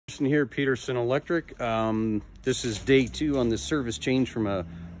Jason here, Peterson Electric. This is day 2 on this service change from a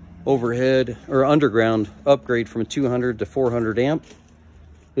overhead or underground upgrade from a 200 to 400 amp.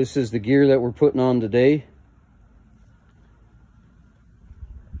 This is the gear that we're putting on today.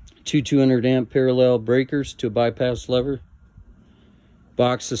 Two 200 amp parallel breakers to a bypass lever.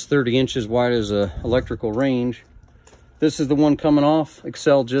 Box is 30 inches wide as a electrical range. This is the one coming off.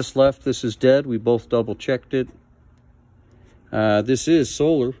 Excel just left. This is dead. We both double checked it. This is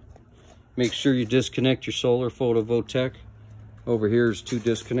solar. Make sure you disconnect your solar photovoltaic. Over here is 2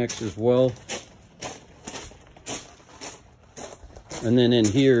 disconnects as well. And then in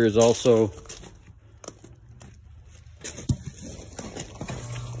here is also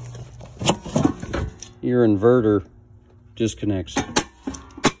your inverter disconnects.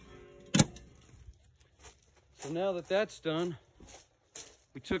 So now that that's done,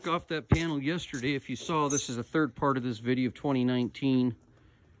 we took off that panel yesterday. If you saw, this is the third part of this video of 2019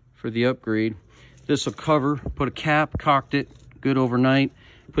 for the upgrade. This will cover, put a cap, cocked it good overnight,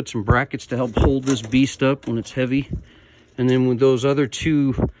 put some brackets to help hold this beast up when it's heavy. And then with those other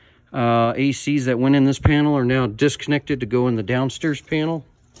 2 ACs that went in this panel are now disconnected to go in the downstairs panel.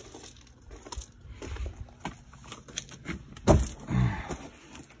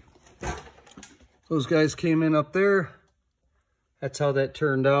 Those guys came in up there. That's how that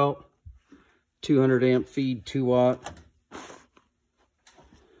turned out. 200 amp feed, 2 watt.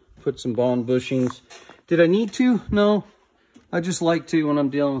 Put some bond bushings. Did I need to? No. I just like to when I'm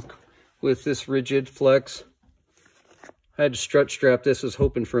dealing with this rigid flex. I had to strut strap this. I was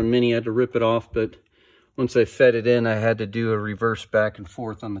hoping for a mini. I had to rip it off, but once I fed it in, I had to do a reverse back and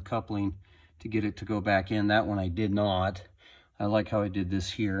forth on the coupling to get it to go back in. That one I did not. I like how I did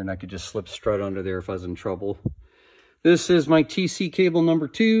this here, and I could just slip strut under there if I was in trouble. This is my TC cable number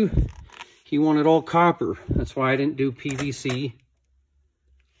 2. He wanted all copper. That's why I didn't do PVC.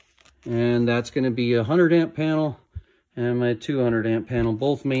 And that's going to be a 100 amp panel and my 200 amp panel,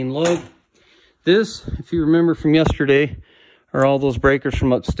 both main lug. This, if you remember from yesterday, are all those breakers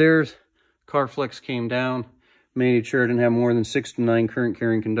from upstairs. Carflex came down, made sure I didn't have more than 6 to 9 current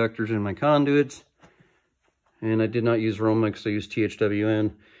carrying conductors in my conduits. And I did not use Romex, I used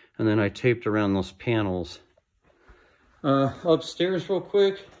THWN. And then I taped around those panels. Upstairs real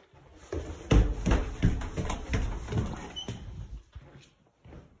quick.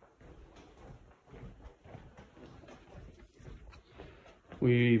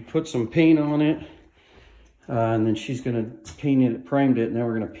 We put some paint on it, and then she's gonna paint it, primed it, and now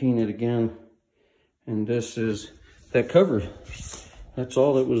we're gonna paint it again. And this is that cover. That's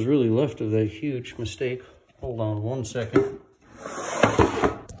all that was really left of that huge mistake. Hold on 1 second.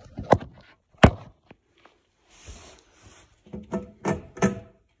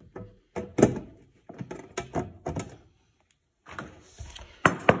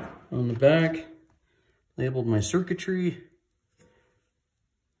 On the back, labeled my circuitry.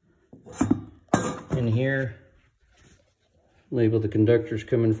 In here, labeled the conductors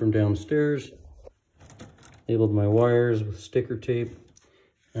coming from downstairs. Labeled my wires with sticker tape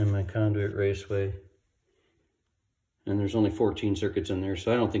and my conduit raceway. And there's only 14 circuits in there,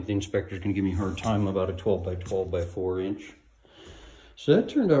 so I don't think the inspector's gonna give me a hard time about a 12 by 12 by 4 inch. So that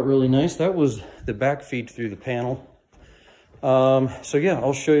turned out really nice. That was the back feed through the panel. So yeah,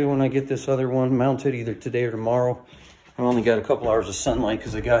 I'll show you when I get this other one mounted either today or tomorrow. I only got a couple hours of sunlight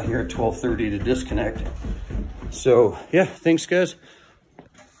because I got here at 12:30 to disconnect. So yeah, thanks guys.